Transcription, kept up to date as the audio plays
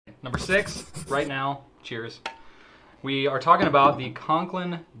Number 6, right now, cheers. We are talking about the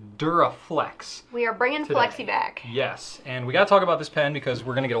Conklin Duraflex. We are bringing today. Flexi back. Yes, and we got to talk about this pen because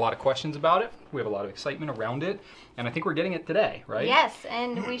we're going to get a lot of questions about it. We have a lot of excitement around it, and I think we're getting it today, right? Yes,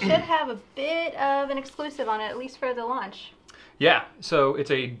 and we should have a bit of an exclusive on it, at least for the launch. Yeah, so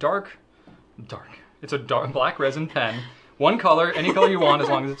it's a it's a dark black resin pen. One color, any color you want as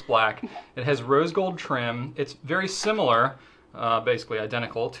long as it's black. It has rose gold trim. It's very similar, basically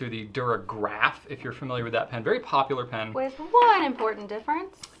identical to the Duragraph, if you're familiar with that pen. Very popular pen. With one important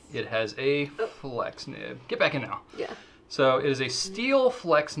difference. It has a flex nib. Get back in now. Yeah. So it is a steel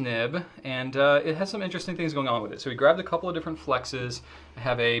flex nib, and it has some interesting things going on with it. So we grabbed a couple of different flexes. I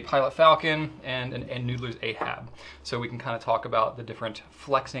have a Pilot Falcon and Noodler's Ahab. So we can kind of talk about the different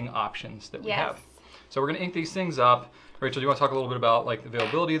flexing options that we have. So we're going to ink these things up. Rachel, do you want to talk a little bit about like the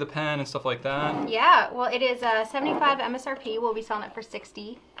availability of the pen and stuff like that? Yeah, well, it is 75 MSRP. We'll be selling it for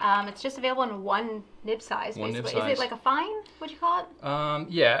 60. It's just available in one nib size, One basically. nib size. Is it like a fine? Would you call it?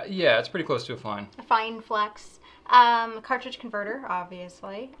 Yeah, it's pretty close to a fine. A fine flex. Cartridge converter,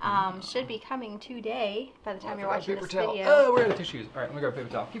 obviously. Should be coming today by the time you're watching this video. Oh, we're out of tissues. All right, let me grab a paper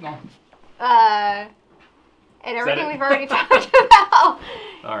towel. Keep going. And everything we've already talked about.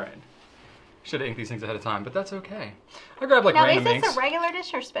 All right. Should have inked these things ahead of time, but that's okay. I grabbed like now, random is inks. this a regular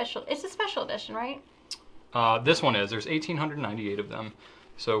edition or special? It's a special edition, right? This one is. There's 1,898 of them.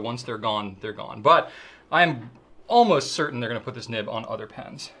 So once they're gone, they're gone. But I'm almost certain they're going to put this nib on other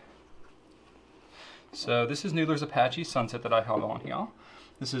pens. So this is Noodler's Apache Sunset that I have on here.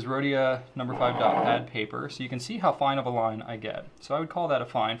 This is Rhodia number 5 dot pad paper. So you can see how fine of a line I get. So I would call that a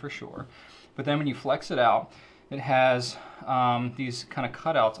fine for sure. But then when you flex it out, it has these kind of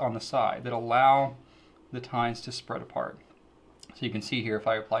cutouts on the side that allow the tines to spread apart. So you can see here, if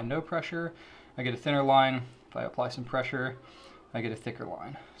I apply no pressure, I get a thinner line. If I apply some pressure, I get a thicker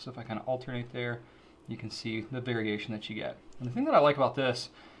line. So if I kind of alternate there, you can see the variation that you get. And the thing that I like about this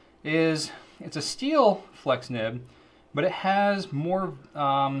is it's a steel flex nib, but it has more,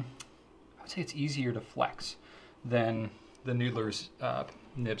 I would say it's easier to flex than the Noodler's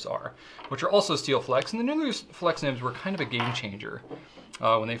nibs are, which are also steel flex. And the Noodler's flex nibs were kind of a game changer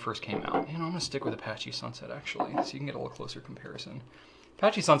when they first came out. You know, I'm gonna stick with Apache Sunset actually, so you can get a little closer comparison.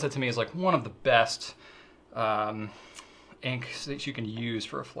 Apache Sunset to me is like one of the best inks that you can use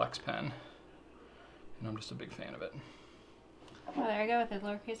for a flex pen. And I'm just a big fan of it. Oh, there you go with the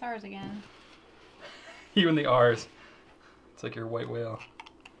lowercase r's again. You and the R's. It's like your white whale.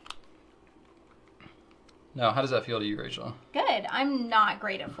 Now, how does that feel to you, Rachel? Good. I'm not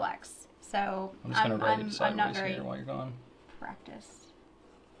great at flex, so I'm just going to write it I'm sideways not very here while you're gone. practiced.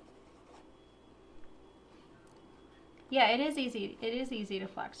 Yeah, it is easy. It is easy to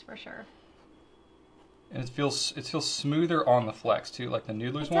flex for sure. And it feels smoother on the flex too, like the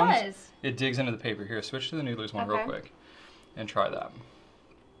Noodler's It ones. does. It digs into the paper. Here, switch to the Noodler's one real Okay. quick, and try that.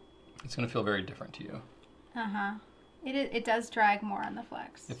 It's going to feel very different to you. It does drag more on the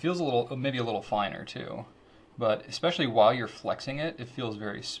flex. It feels a little, maybe a little finer too, but especially while you're flexing it, it feels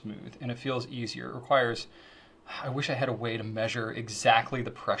very smooth and it feels easier. It requires, I wish I had a way to measure exactly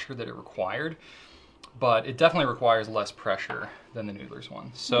the pressure that it required, but it definitely requires less pressure than the Noodler's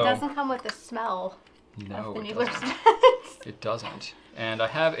one. So it doesn't come with the smell no, of the it Noodler's. doesn't. It doesn't. And I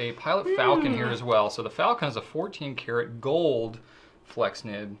have a Pilot Falcon here as well. So the Falcon is a 14 karat gold flex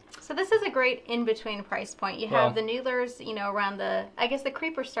nib. So this is a great in-between price point. You have the Noodler's, you know, around the, I guess the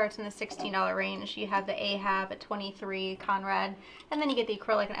Creeper starts in the $16 range. You have the Ahab at $23, Conrad, and then you get the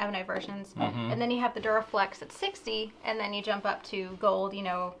acrylic and ebonite versions. And then you have the Duraflex at $60, and then you jump up to gold, you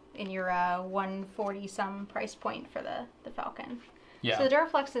know, in your 140 some price point for the Falcon. Yeah. So the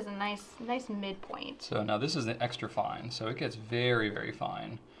Duraflex is a nice midpoint. So now this is an extra fine, so it gets very, very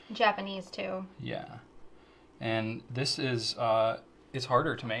fine. Japanese too. Yeah. And this is, it's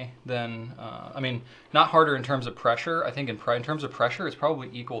harder to me than, I mean, not harder in terms of pressure. I think in terms of pressure, it's probably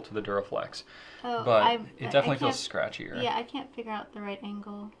equal to the Duraflex. Oh, but it definitely feels scratchier. Yeah, I can't figure out the right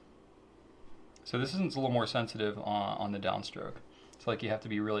angle. So this is a little more sensitive on the downstroke. It's like you have to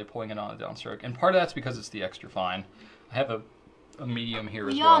be really pulling it on the downstroke. And part of that's because it's the extra fine. I have a medium here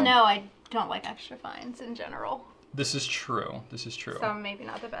as well. You all know I don't like extra fines in general. This is true. This is true. So maybe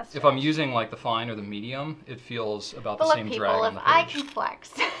not the best. If I'm using like the fine or the medium, it feels about the same drag on the page. I can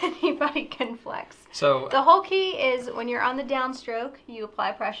flex, anybody can flex. So the whole key is when you're on the downstroke, you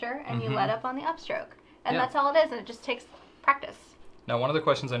apply pressure and you let up on the upstroke. And that's all it is, and it just takes practice. Now, one of the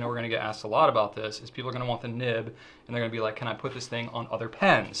questions I know we're going to get asked a lot about this is people are going to want the nib, and they're going to be like, can I put this thing on other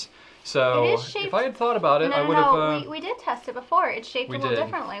pens? So if I had thought about it, I would have... we did test it before. It's shaped a little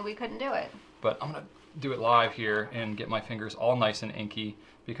differently. We couldn't do it. But I'm going to do it live here and get my fingers all nice and inky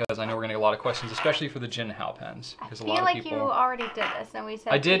because I know we're gonna get a lot of questions, especially for the Jinhao pens. Because I feel like you already did this, and we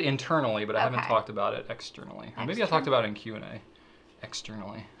said I did internally, but I haven't Okay. talked about it externally. Or maybe I talked about it in Q&A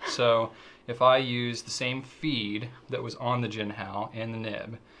externally. So if I use the same feed that was on the Jinhao and the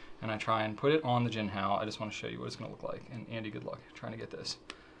nib, and I try and put it on the Jinhao, I just want to show you what it's going to look like. And Andy, good luck trying to get this.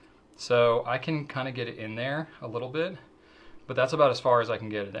 So I can kind of get it in there a little bit, but that's about as far as I can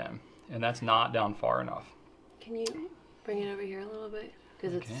get it in. And that's not down far enough. Can you bring it over here a little bit?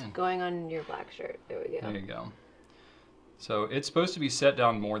 Because it's can. going on your black shirt. There we go. There you go. So it's supposed to be set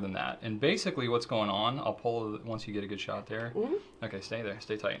down more than that. And basically what's going on, I'll pull once you get a good shot there. Mm-hmm. Okay, stay there,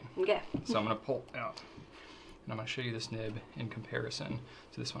 stay tight. Okay. So I'm going to pull out. And I'm going to show you this nib in comparison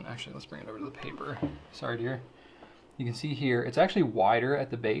to this one. Actually, let's bring it over to the paper. Sorry, dear. You can see here, it's actually wider at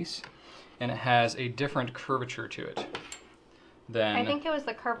the base, and it has a different curvature to it than... I think it was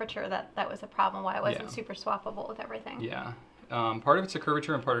the curvature that was the problem, why it wasn't Yeah. super swappable with everything. Yeah. Part of it's the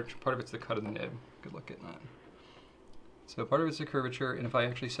curvature, and part of it's the cut of the nib. Good luck getting that. So part of it's the curvature, and if I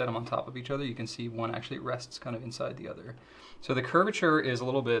actually set them on top of each other, you can see one actually rests kind of inside the other. So the curvature is a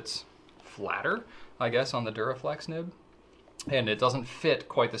little bit flatter, I guess, on the Duraflex nib, and it doesn't fit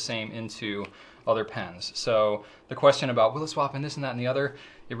quite the same into other pens. So the question about will it swap in this and that and the other,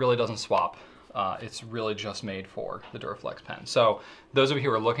 it really doesn't swap. It's really just made for the Duraflex pen. So those of you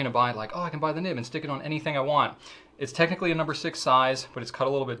who are looking to buy, like, oh, I can buy the nib and stick it on anything I want. It's technically a number 6 size, but it's cut a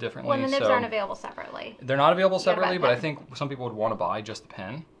little bit differently. Well, and the nibs so aren't available separately. they're not available Yeah, separately, right but I then. think some people would want to buy just the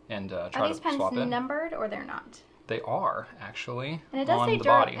pen and try Are these to pens swap it. numbered or they're not? They are actually And it does on say the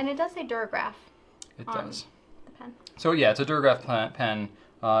body. and it does say Durograph It on does. the pen. So yeah, it's a Durograph pen.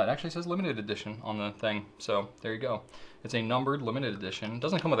 It actually says limited edition on the thing. So there you go. It's a numbered limited edition. It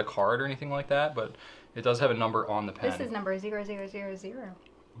doesn't come with a card or anything like that, but it does have a number on the pen. This is number 0000.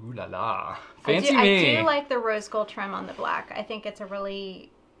 Ooh la la. Fancy I me. do like the rose gold trim on the black. I think it's a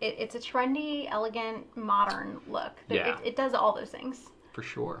really, it's a trendy, elegant, modern look. Yeah. It does all those things. For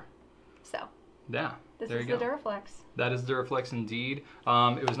sure. So Yeah. this there is you the go. Duraflex. That is Duraflex indeed.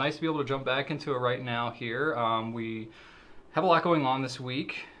 It was nice to be able to jump back into it right now here. We have a lot going on this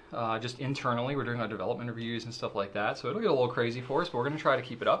week. Just internally, we're doing our development reviews and stuff like that, so it'll get a little crazy for us, but we're going to try to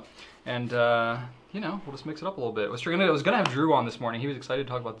keep it up, and you know, we'll just mix it up a little bit. I was going to have Drew on this morning. He was excited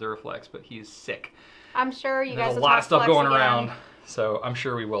to talk about Duraflex, but he is sick. I'm sure you guys There's a will lot talk of stuff Flex going again. around, so I'm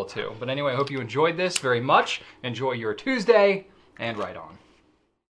sure we will too. But anyway, I hope you enjoyed this very much. Enjoy your Tuesday, and right on.